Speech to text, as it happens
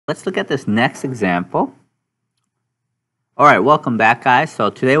let's look at this next example. All right, welcome back, guys. So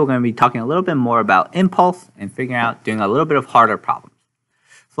today we're going to be talking a little bit more about impulse and doing a little bit of harder problems.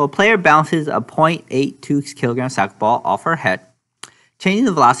 So a player bounces a 0.82 kilogram soccer ball off her head, changing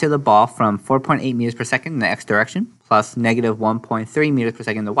the velocity of the ball from 4.8 meters per second in the x direction plus negative 1.3 meters per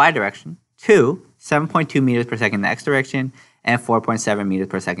second in the y direction to 7.2 meters per second in the x direction and 4.7 meters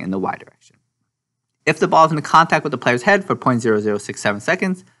per second in the y direction. If the ball is in contact with the player's head for 0.0067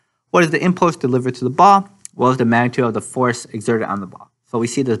 seconds, what is the impulse delivered to the ball? What is the magnitude of the force exerted on the ball? So we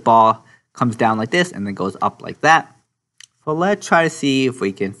see this ball comes down like this and then goes up like that. So let's try to see if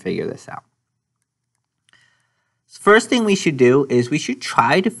we can figure this out. First thing we should do is we should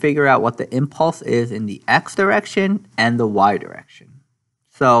try to figure out what the impulse is in the x direction and the y direction.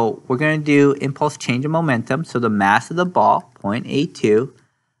 So we're going to do impulse change of momentum. So the mass of the ball, 0.82,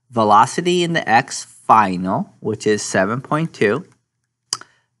 velocity in the x final, which is 7.2,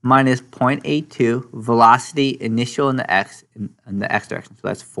 minus 0.82, velocity initial in the x direction. So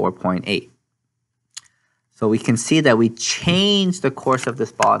that's 4.8. So we can see that we change the course of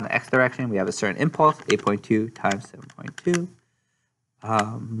this ball in the x direction. We have a certain impulse, 8.2 times 7.2,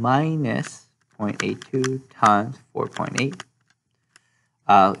 minus 0.82 times 4.8.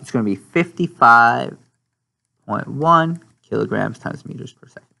 It's going to be 55.1 kilograms times meters per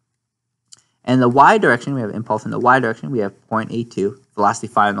second. And the y direction, we have impulse in the y direction. We have 0.82. Velocity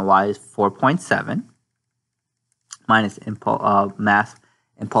phi in the y is 4.7 minus mass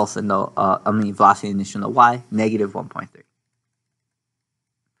impulse in the velocity initial in the y, negative 1.3.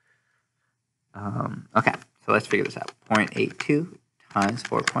 Okay, so let's figure this out. 0.82 times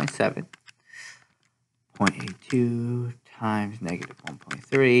 4.7. 0.82 times negative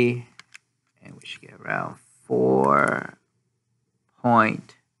 1.3, and we should get around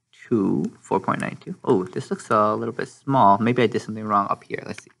 4.92. Oh, this looks a little bit small. Maybe I did something wrong up here.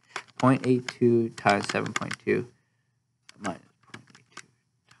 Let's see. 0.82 times 7.2 minus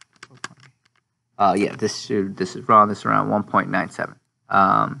 0.82 times 4.8. Yeah, this is wrong. This is around 1.97.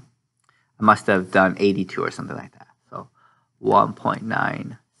 I must have done 82 or something like that. So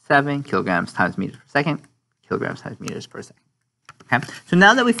 1.97 kilograms times meters per second, kilograms times meters per second. Okay. So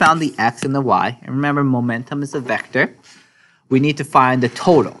now that we found the x and the y, and remember momentum is a vector, we need to find the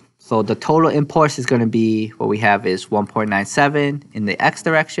total. So the total impulse is going to be, what we have is 1.97 in the x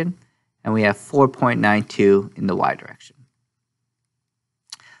direction, and we have 4.92 in the y direction.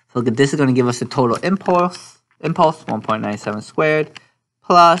 So this is going to give us the total impulse 1.97 squared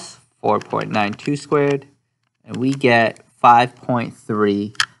plus 4.92 squared, and we get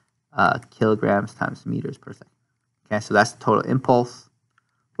 5.3 kilograms times meters per second. Okay, so that's the total impulse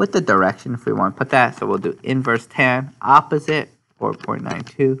with the direction if we want to put that. So we'll do inverse tan, opposite,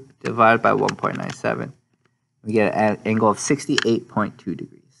 4.92 divided by 1.97. We get an angle of 68.2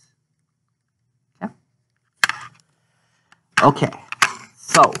 degrees. Okay,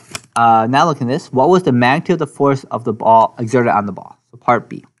 so now look at this. What was the magnitude of the force of the ball exerted on the ball? So part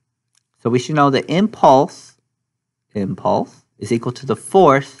B. So we should know the impulse is equal to the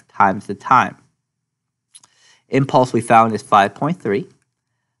force times the time. Impulse we found is 5.3.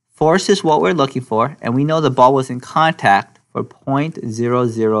 Force is what we're looking for, and we know the ball was in contact for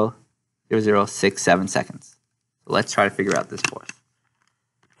 0.000067 seconds. So let's try to figure out this force.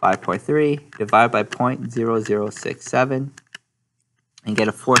 5.3 divided by 0.0067 and get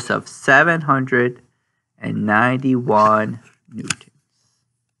a force of 791 newtons.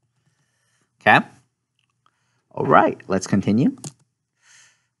 Okay? All right, let's continue.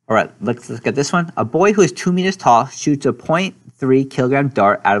 All right, let's look at this one. A boy who is 2 meters tall shoots a 0.3 kilogram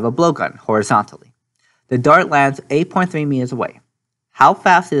dart out of a blowgun horizontally. The dart lands 8.3 meters away. How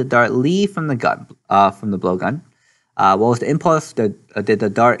fast did the dart leave from the blowgun? What was the impulse did the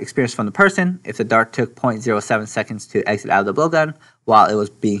dart experience from the person if the dart took 0.07 seconds to exit out of the blowgun while it was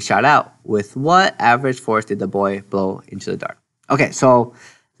being shot out? With what average force did the boy blow into the dart? Okay, so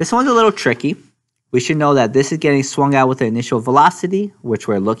this one's a little tricky. We should know that this is getting swung out with the initial velocity, which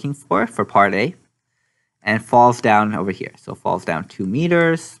we're looking for part A, and falls down over here. So falls down 2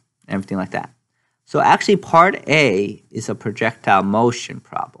 meters, everything like that. So actually part A is a projectile motion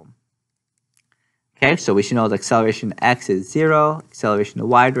problem. Okay, so we should know the acceleration x is 0, acceleration in the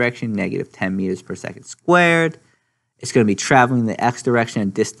y direction, negative 10 meters per second squared. It's going to be traveling in the x direction at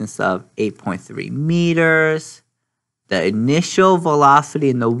a distance of 8.3 meters. The initial velocity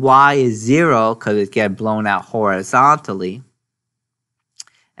in the y is 0 because it's getting blown out horizontally.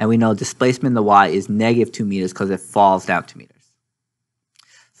 And we know displacement in the y is negative 2 meters because it falls down 2 meters.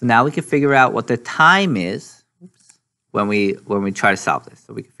 So now we can figure out what the time is when we try to solve this.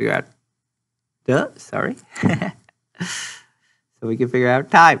 So we can figure out, so So we can figure out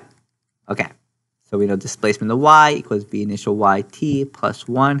time. Okay. So we know displacement of y equals v initial yt plus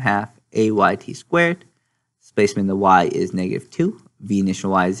 1/2 ayt squared. Displacement of y is -2. V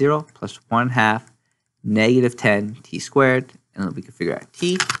initial y is 0 plus 1/2 -10 t squared. And then we can figure out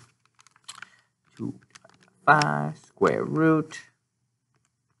t. 2 divided by 5 square root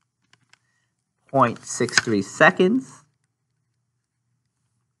 0.63 seconds.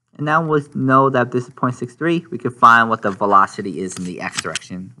 And now we know that this is 0.63. We can find what the velocity is in the x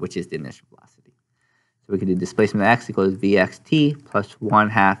direction, which is the initial velocity. So we can do displacement of x equals vxt plus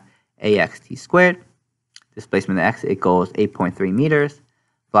 1/2 axt squared. Displacement of x equals 8.3 meters.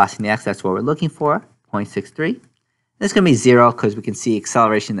 Velocity in x, that's what we're looking for, 0.63. This is going to be 0 because we can see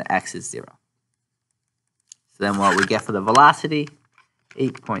acceleration of x is 0. So then what we get for the velocity,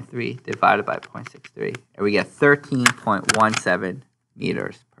 8.3 divided by 0.63, and we get 13.17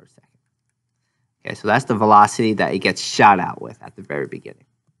 meters per second. Okay, so that's the velocity that it gets shot out with at the very beginning.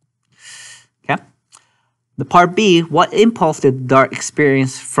 Okay. The part B, what impulse did the dart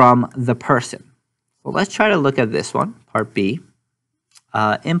experience from the person? So let's try to look at this one, part B.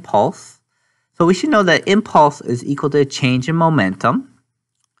 Impulse. So we should know that impulse is equal to a change in momentum,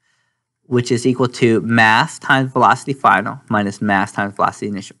 which is equal to mass times velocity final minus mass times velocity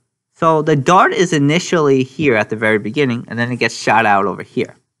initial. So the dart is initially here at the very beginning, and then it gets shot out over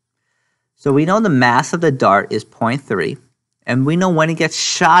here. So we know the mass of the dart is 0.3, and we know when it gets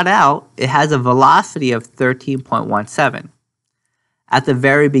shot out, it has a velocity of 13.17. At the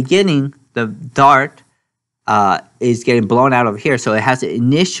very beginning, the dart is getting blown out over here, so it has an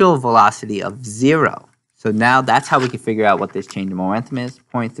initial velocity of 0. So now that's how we can figure out what this change in momentum is,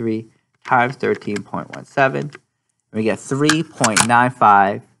 0.3 times 13.17. And we get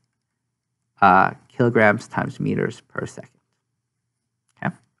 3.95 kilograms times meters per second.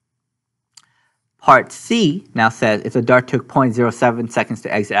 Okay. Part C now says if the dart took 0.07 seconds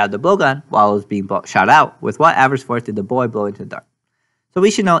to exit out of the blowgun while it was being shot out, with what average force did the boy blow into the dart? So we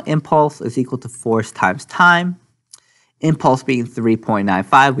should know impulse is equal to force times time. Impulse being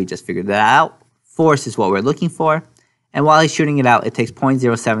 3.95, we just figured that out. Force is what we're looking for. And while he's shooting it out, it takes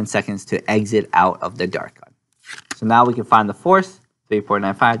 0.07 seconds to exit out of the dart gun. So now we can find the force,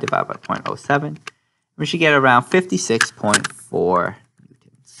 3.95 divided by 0.07. We should get around 56.4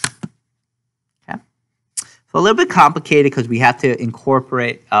 newtons. Okay. So a little bit complicated because we have to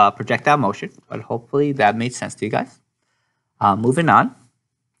incorporate projectile motion, but hopefully that made sense to you guys. Moving on.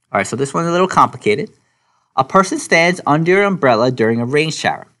 All right, so this one's a little complicated. A person stands under an umbrella during a rain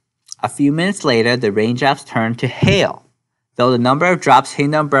shower. A few minutes later, the raindrops turn to hail. Though the number of drops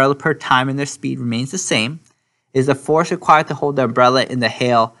hitting the umbrella per time and their speed remains the same, is the force required to hold the umbrella in the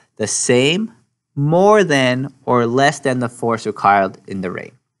hail the same, more than, or less than the force required in the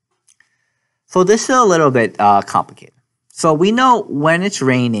rain? So this is a little bit complicated. So we know when it's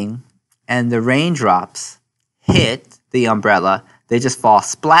raining and the raindrops hit the umbrella, they just fall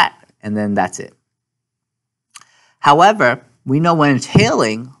splat, and then that's it. However, we know when it's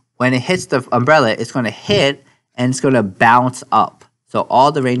hailing, when it hits the umbrella, it's going to hit and it's going to bounce up. So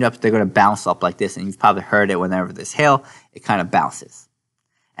all the raindrops, they're going to bounce up like this, and you've probably heard it whenever there's hail, it kind of bounces.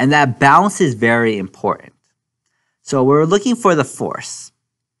 And that bounce is very important. So we're looking for the force.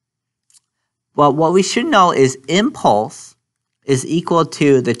 Well, what we should know is impulse is equal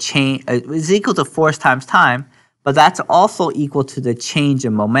to the change, is equal to force times time, but that's also equal to the change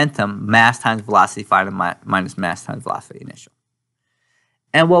in momentum, mass times velocity final minus mass times velocity initial.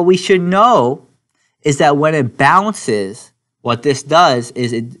 And what we should know is that when it bounces, what this does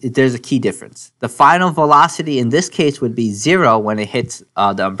is there's a key difference. The final velocity in this case would be 0 when it hits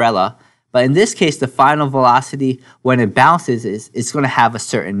the umbrella, but in this case, the final velocity when it bounces it's going to have a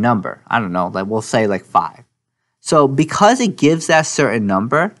certain number. I don't know, like we'll say like 5. So because it gives that certain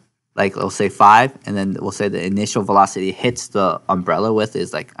number, like we'll say 5, and then we'll say the initial velocity it hits the umbrella with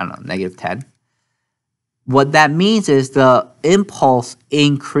is like, I don't know, -10. What that means is the impulse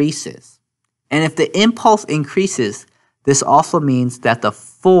increases. And if the impulse increases, this also means that the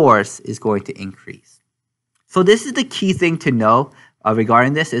force is going to increase. So this is the key thing to know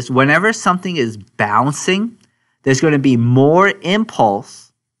regarding this is whenever something is bouncing, there's going to be more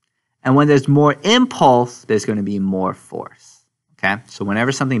impulse. And when there's more impulse, there's going to be more force. Okay, so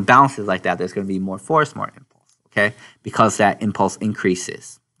whenever something bounces like that, there's going to be more force, more impulse, okay, because that impulse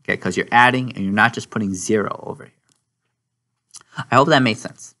increases, okay, because you're adding and you're not just putting 0 over here. I hope that made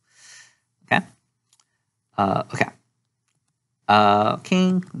sense, okay?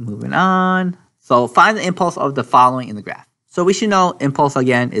 Okay, moving on. So find the impulse of the following in the graph. So we should know impulse,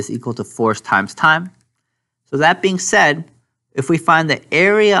 again, is equal to force times time. So that being said, if we find the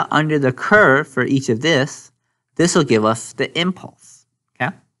area under the curve for each of this, This will give us the impulse.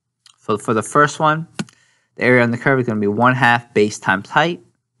 Okay. So for the first one, the area on the curve is going to be 1/2 base times height,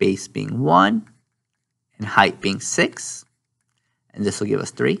 base being 1, and height being 6. And this will give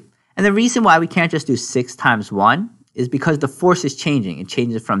us 3. And the reason why we can't just do 6 times 1 is because the force is changing. It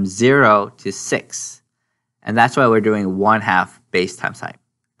changes from 0 to 6. And that's why we're doing 1/2 base times height.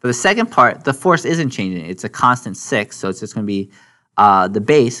 For the second part, the force isn't changing. It's a constant 6. So it's just going to be the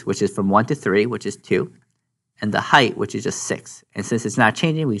base, which is from 1 to 3, which is 2. And the height, which is just 6. And since it's not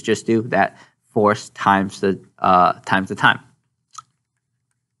changing, we just do that force times the time.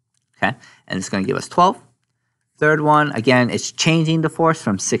 Okay, and it's going to give us 12. Third one, again, it's changing the force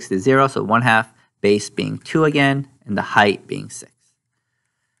from 6 to 0, so 1/2, base being 2 again, and the height being 6.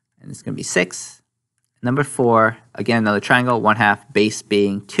 And it's going to be 6. Number 4, again, another triangle, 1/2, base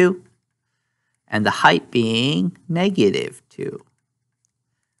being 2, and the height being -2.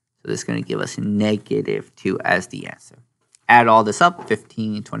 So this is going to give us -2 as the answer. Add all this up,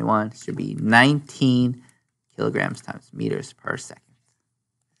 15, 21, should be 19 kilograms times meters per second.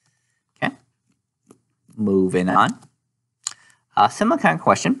 Okay, moving on. Similar kind of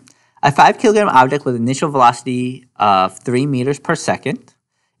question. A 5 kilogram object with initial velocity of 3 meters per second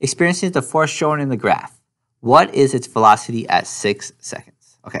experiences the force shown in the graph. What is its velocity at 6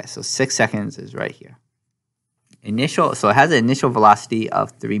 seconds? Okay, so 6 seconds is right here. So it has an initial velocity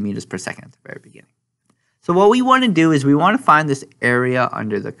of 3 meters per second at the very beginning. So what we want to do is we want to find this area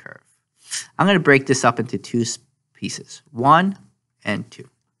under the curve. I'm going to break this up into 2 pieces, 1 and 2.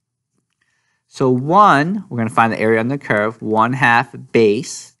 So 1, we're going to find the area under the curve, 1/2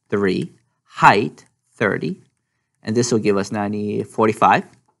 base, 3, height, 30, and this will give us 45.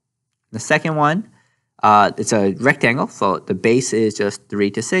 The second one, it's a rectangle, so the base is just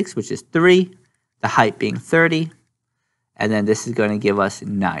 3 to 6, which is 3, the height being 30, and then this is going to give us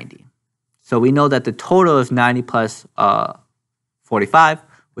 90. So we know that the total is 90 plus 45,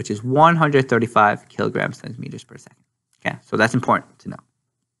 which is 135 kilograms times meters per second. Okay, so that's important to know.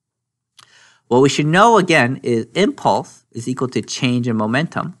 What we should know, again, is impulse is equal to change in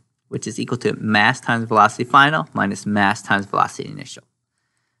momentum, which is equal to mass times velocity final minus mass times velocity initial.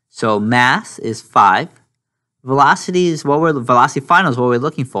 So mass is 5. Velocity final is what we're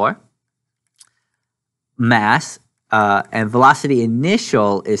looking for. Mass and velocity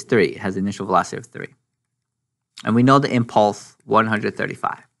initial is 3. It has initial velocity of 3. And we know the impulse,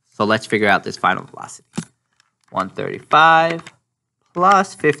 135. So let's figure out this final velocity. 135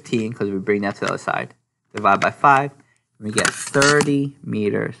 plus 15, because we bring that to the other side, divide by 5, and we get 30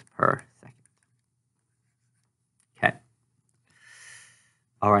 meters per second. Okay.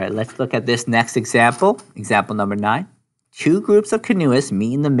 All right, let's look at this next example. Example number 9. 2 groups of canoeists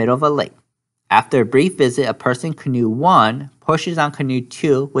meet in the middle of a lake. After a brief visit, a person in canoe 1 pushes on canoe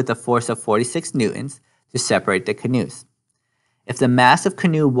 2 with a force of 46 newtons to separate the canoes. If the mass of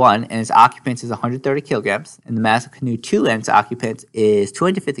canoe 1 and its occupants is 130 kilograms, and the mass of canoe 2 and its occupants is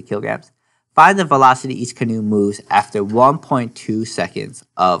 250 kilograms, find the velocity each canoe moves after 1.2 seconds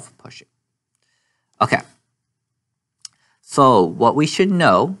of pushing. Okay. So what we should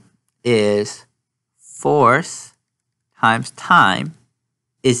know is force times time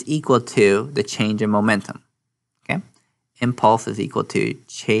is equal to the change in momentum. Okay? Impulse is equal to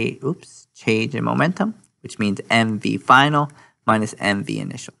change in momentum, which means mv final minus mv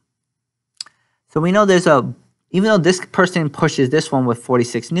initial. So we know even though this person pushes this one with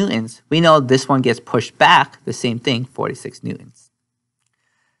 46 newtons, we know this one gets pushed back, the same thing, 46 newtons.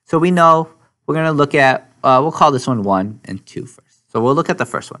 So we know we're going to look at, we'll call this one 1 and 2 first. So we'll look at the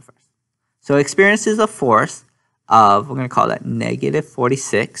first one first. So it experiences a force of, we're going to call that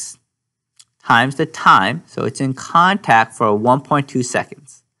 -46 times the time. So it's in contact for 1.2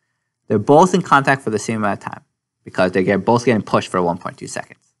 seconds. They're both in contact for the same amount of time because they're both getting pushed for 1.2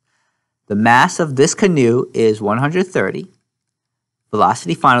 seconds. The mass of this canoe is 130.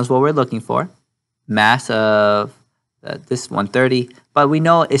 Velocity final is what we're looking for. Mass of this 130, but we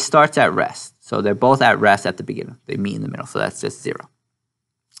know it starts at rest. So they're both at rest at the beginning. They meet in the middle, so that's just 0.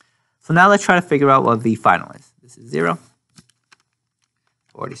 So now let's try to figure out what V final is. This is 0.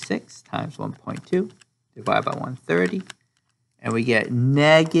 46 times 1.2 divided by 130. And we get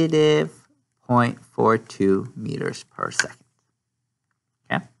 -0.42 meters per second.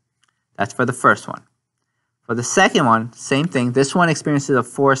 Okay? That's for the first one. For the second one, same thing. This one experiences a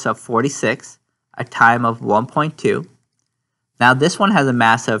force of 46, a time of 1.2. Now this one has a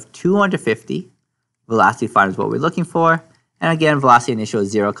mass of 250. Velocity final is what we're looking for. And again, velocity initial is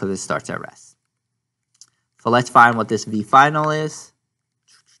 0 because it starts at rest. So let's find what this V final is.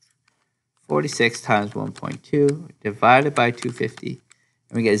 46 times 1.2 divided by 250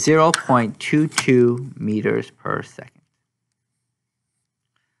 And we get 0.22 meters per second.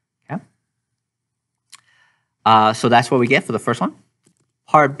 Okay. So that's what we get for the first one.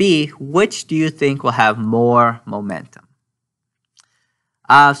 Part B, which do you think will have more momentum?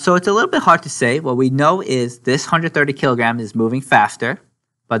 So it's a little bit hard to say. What we know is this 130 kilograms is moving faster,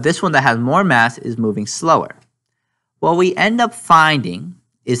 but this one that has more mass is moving slower. What we end up finding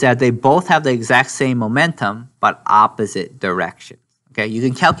is that they both have the exact same momentum, but opposite directions. Okay, you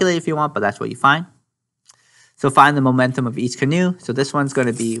can calculate if you want, but that's what you find. So find the momentum of each canoe. So this one's going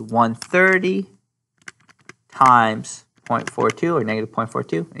to be 130 times 0.42 or negative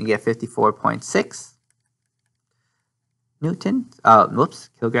 0.42, and you get 54.6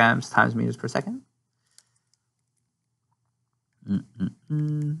 kilograms times meters per second.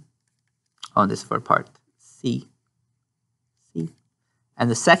 Oh, this is for part C. And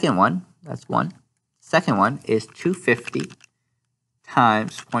the second one, that's one. Second one is 250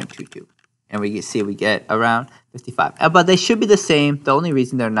 times 0.22. And we see we get around 55. But they should be the same. The only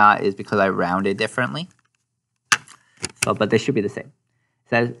reason they're not is because I rounded differently. So, but they should be the same.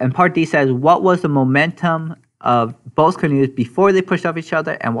 And part D says, what was the momentum of both canoes before they pushed off each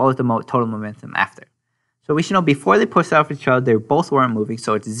other, and what was the total momentum after? So we should know before they pushed off each other, they both weren't moving,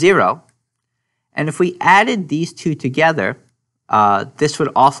 so it's 0. And if we added these two together, this would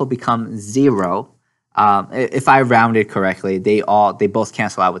also become 0. If I rounded correctly, they both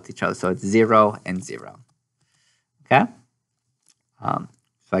cancel out with each other, so it's 0 and 0. Okay. So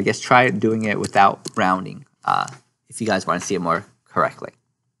I guess try doing it without rounding if you guys want to see it more correctly.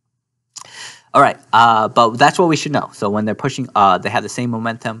 All right, but that's what we should know. So when they're pushing, they have the same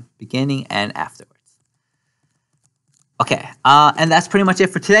momentum beginning and afterwards. Okay, and that's pretty much it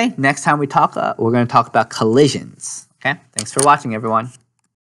for today. Next time we talk, we're going to talk about collisions. Okay, thanks for watching, everyone.